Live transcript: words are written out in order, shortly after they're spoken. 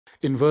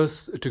Inverse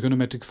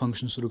trigonometric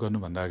function सुरु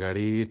गर्नुभन्दा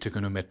अगाडि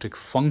ट्रिगोनोमेट्रिक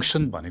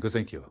फंक्सन भनेको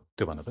चाहिँ के हो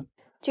त्यो भन त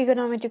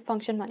ट्रिगोनोमेट्रिक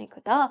फंक्सन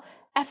भनेको त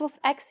f of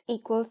x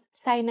equals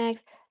sin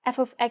x, f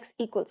of x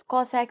equals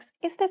cos x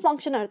यस्तै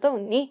फंक्सनहरु त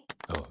हुन् नि।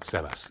 हो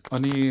स्याबास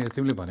अनि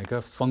तिमीले भनेका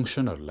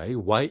फंक्सनहरुलाई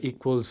y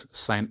equals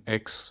sin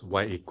x,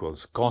 y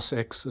equals cos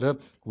x र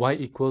y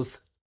इक्वल्स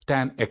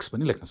tan x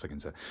पनि लेख्न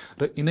सकिन्छ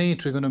र यिनै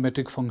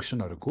ट्रिगोनोमेट्रिक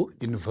फंक्सनहरुको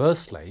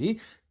इन्भर्सलाई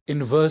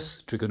इन्भर्स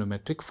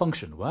ट्रिगोनोमेट्रिक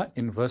फंक्सन वा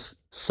इन्भर्स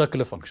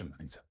सर्कुलर फंक्सन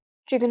भनिन्छ।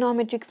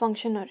 ट्रिगोनोमेट्रिक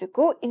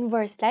फंक्सनहरुको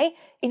इन्भर्सलाई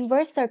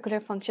इन्भर्स सर्कुलर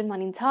फंक्सन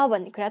भनिन्छ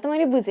भन्ने कुरा त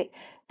मैले बुझे,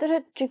 तर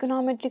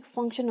ट्रिगोनोमेट्रिक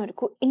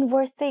फंक्सनहरुको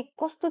इन्भर्स चाहिँ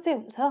कस्तो चाहिँ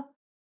हुन्छ?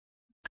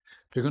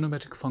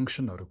 ट्रिगोनोमेट्रिक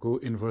फंक्सनहरुको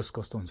इन्भर्स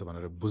कस्तो हुन्छ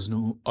भनेर बुझ्नु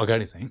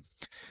अगाडि चाहिँ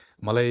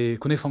मलाई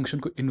कुनै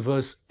फंक्सनको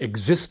इन्भर्स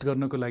एक्जिस्ट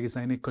गर्नको लागि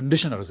चाहिने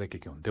कन्डिसनहरु चाहिँ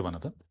के हुन् त्यो भन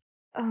त।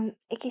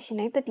 एकैछिन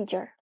है त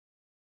टिचर,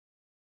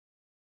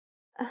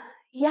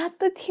 याद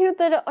त थियो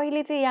तर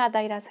अहिले चाहिँ याद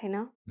आइरा छैन।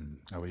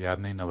 अब याद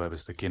नै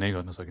नभएपछि त के नै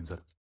गर्न सकिन्छ।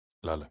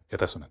 ल ल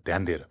यता सुन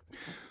ध्यान दिएर।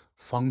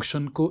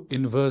 फंक्सनको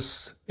इन्भर्स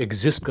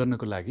एक्जिस्ट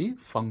गर्नको लागि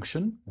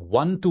फंक्सन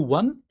 1 to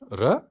 1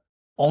 र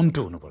on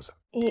to हुनुपर्छ।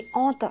 ए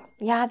त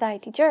याद आयो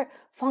टिचर,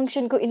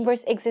 फंक्सनको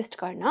इन्भर्स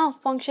एक्जिस्ट गर्न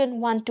फंक्सन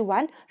 1 to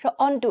 1 र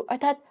on to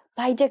अर्थात्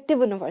बाइजेक्टिभ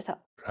हुनुपर्छ।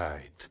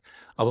 राइट।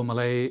 अब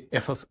मलाई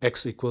f of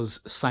x equals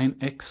sin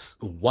x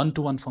 1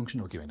 to 1 function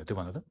हो कि होइन त्यो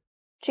भन त।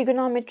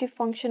 ट्रिगोनोमेट्रिक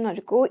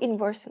फंक्सनहरुको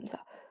इन्भर्स हुन्छ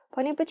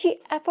भनेपछि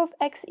f of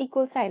x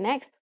equals sin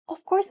x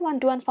of course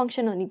 1 to 1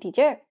 function हो नि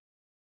टिचर।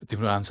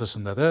 तिम्रो आन्सर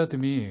सुन्दा त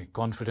तिमी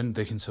कन्फिडेन्ट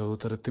देखिन्छौ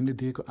तर तिमीले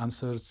दिएको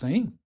आन्सर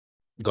चाहिँ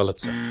गलत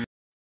छ।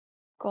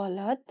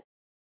 गलत?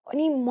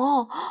 अनि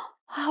म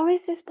हाउ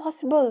इज दिस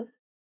पोसिबल?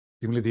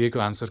 तिमीले दिएको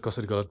आन्सर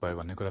कसरी गलत भयो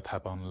भन्ने कुरा थाहा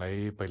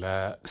पाउनलाई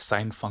पहिला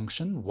sign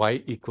function y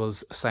equals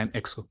sin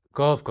x को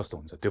कर्व कस्तो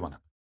हुन्छ त्यो भन।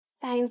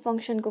 साइन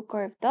फंक्सनको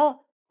कर्व त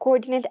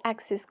कोअर्डिनेट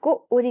एक्सिसको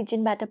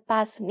ओरिजिनबाट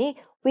पास हुने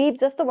वेभ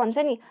जस्तो भन्छ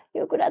नि,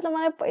 यो कुरा त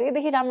मलाई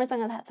पहिलेदेखि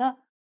राम्रोसँग थाहा छ।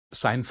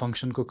 साइन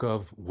फंक्सनको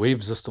कर्व वेभ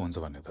जस्तो हुन्छ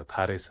भन्ने त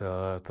थाहा रहेछ,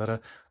 तर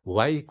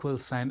y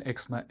इक्वल्स sin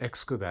x मा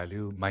x को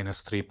भ्यालु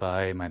 -3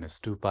 पाई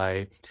 -2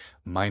 पाई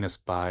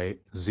 -पाई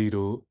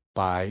 0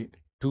 पाई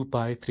 2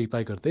 पाई 3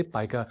 पाई गर्दै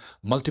पाईका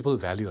मल्टिपल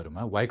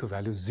भ्यालुहरुमा y को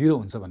भ्यालु 0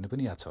 हुन्छ भन्ने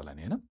पनि याद छ होला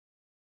नि हैन?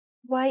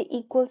 y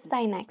इक्वल्स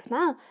sin x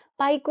मा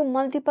पाईको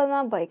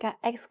मल्टिपलमा भएका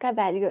x का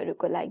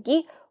भ्यालुहरुको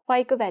लागि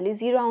y को भ्यालु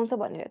 0 आउँछ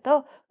भनेर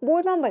त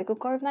बोर्डमा भएको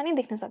कर्वमा नै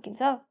देख्न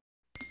सकिन्छ।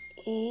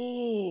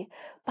 ए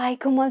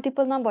पाईको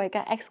मल्टिपलमा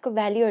भएका x को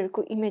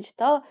भ्यालुहरुको इमेज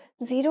त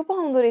 0 पो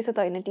आउँदो रहेछ त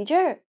हैन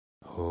टिचर?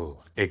 हो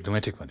एकदमै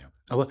ठिक भन्यो।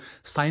 अब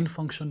साइन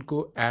फंक्सनको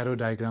एरो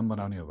डायग्राम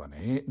बनाउने हो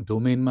भने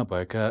डोमेनमा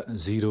भएका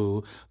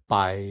 0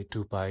 पाई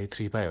 2 पाई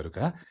 3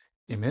 पाईहरुका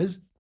इमेज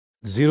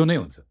 0 नै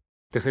हुन्छ।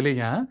 त्यसैले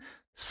यहाँ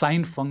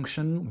साइन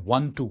फंक्सन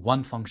 1 to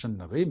 1 फंक्सन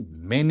नभई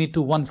मेनी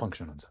टु 1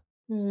 फंक्सन हुन्छ।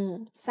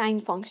 साइन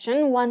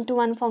फंक्सन 1 to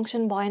 1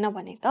 फंक्सन भएन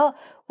भने त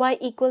y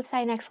इक्वल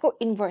sin x को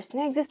इन्भर्स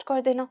नै एक्जिस्ट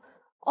गर्दैन।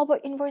 अब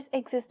इन्भर्स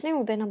एक्जिस्ट नै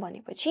हुँदैन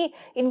भनेपछि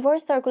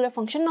इन्भर्स सर्कुलर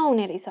फंक्सन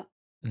नहुने रहेछ।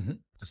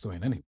 त्यस्तो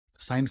होइन नि,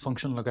 साइन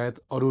फंक्सन लगायत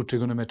अरु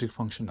ट्रिगोनोमेट्रिक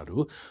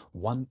फंक्सनहरु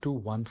 1 to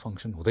 1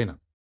 फंक्सन हुँदैन।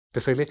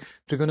 त्यसैले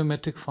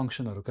ट्रिगोनोमेट्रिक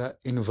फंक्सनहरुका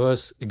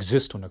इन्भर्स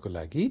एक्जिस्ट हुनको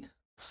लागि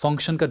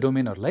फंक्सनका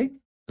डोमेनहरुलाई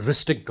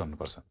रिस्ट्रिक्ट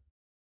गर्नुपर्छ।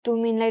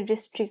 डोमेनलाई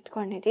रिस्ट्रिक्ट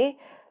गर्ने रे?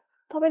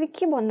 तपाईले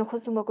के भन्न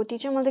खोज्नु भएको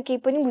टिचर? मैले त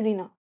केही पनि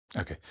बुझिन।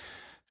 ओके,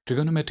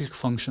 ट्रिगोनोमेट्रिक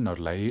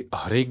फंक्सनहरुलाई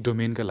हरेक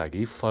डोमेनका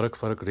लागि फरक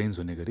फरक रेन्ज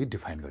हुने गरी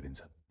डिफाइन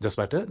गरिन्छ,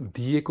 जसबाट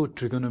दिएको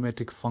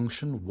ट्रिगोनोमेट्रिक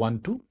फंक्सन 1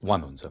 to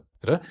 1 हुन्छ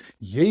र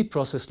यही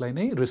प्रोसेसलाई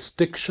नै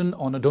रिस्ट्रिक्सन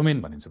अन अ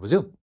डोमेन भनिन्छ,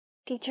 बुझ्यौ?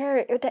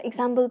 टिचर एउटा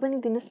एक्जाम्पल पनि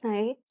दिनुस् न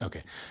है। ओके,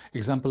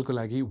 एक्जाम्पलको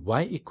लागि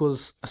y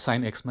इक्वल्स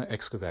sin x मा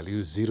x को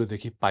भ्यालु 0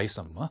 देखि पाई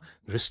सम्म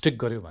रिस्ट्रिक्ट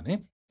गर्यो भने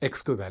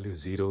x को भ्यालु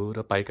 0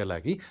 र पाई का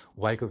लागि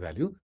y को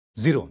भ्यालु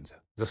 0 हुन्छ,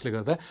 जसले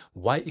गर्दा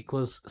y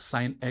equals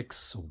sin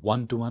x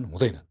 1 to 1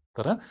 हुँदैन।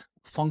 तर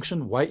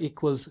function y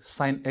equals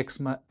sin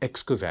x मा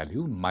x को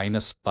भ्यालु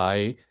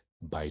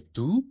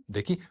 -पाई/2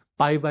 देखि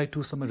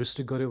पाई/2 सम्म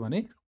रिस्ट्रिक्ट गर्यो भने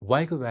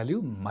y को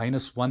भ्यालु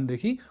 -1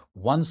 देखि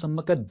 1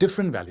 सम्मका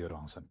डिफरेन्ट भ्यालुहरु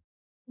आउँछन्।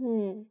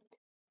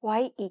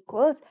 y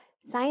इक्वल्स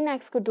sin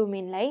x को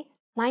डोमेनलाई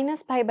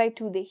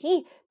 -पाई/2 देखि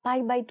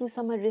पाई/2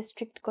 सम्म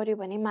रिस्ट्रिक्ट गर्यो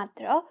भने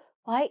मात्र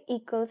y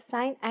equals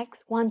sin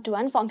x 1 to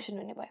 1 function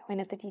हुने भयो,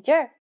 हैन त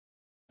टिचर?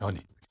 हो नि।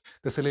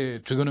 त्यसैले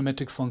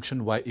trigonometric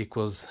function y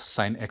equals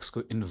sin x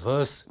को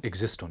इन्भर्स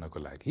एक्जिस्ट हुनको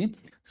लागि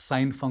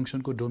साइन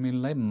फंक्सनको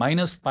डोमेनलाई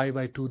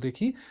 -पाई/2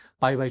 देखि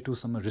पाई/2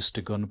 सम्म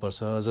रिस्ट्रिक्ट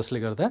गर्नुपर्छ, जसले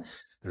गर्दा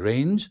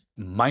रेन्ज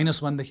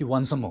 -1 देखि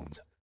 1 सम्म हुन्छ।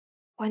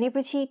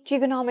 भनेपछि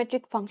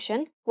trigonometric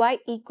function y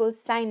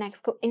equals sin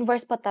x को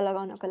इन्भर्स पत्ता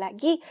लगाउनको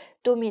लागि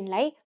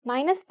डोमेनलाई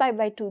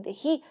 -पाई/2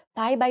 देखि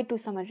पाई/2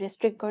 सम्म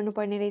रिस्ट्रिक्ट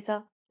गर्नुपर्ने रहेछ।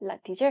 ल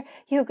टिचर,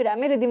 यो कुरा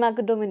मेरो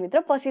दिमागको डोमेनभित्र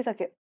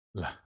पसिसक्यो।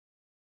 ल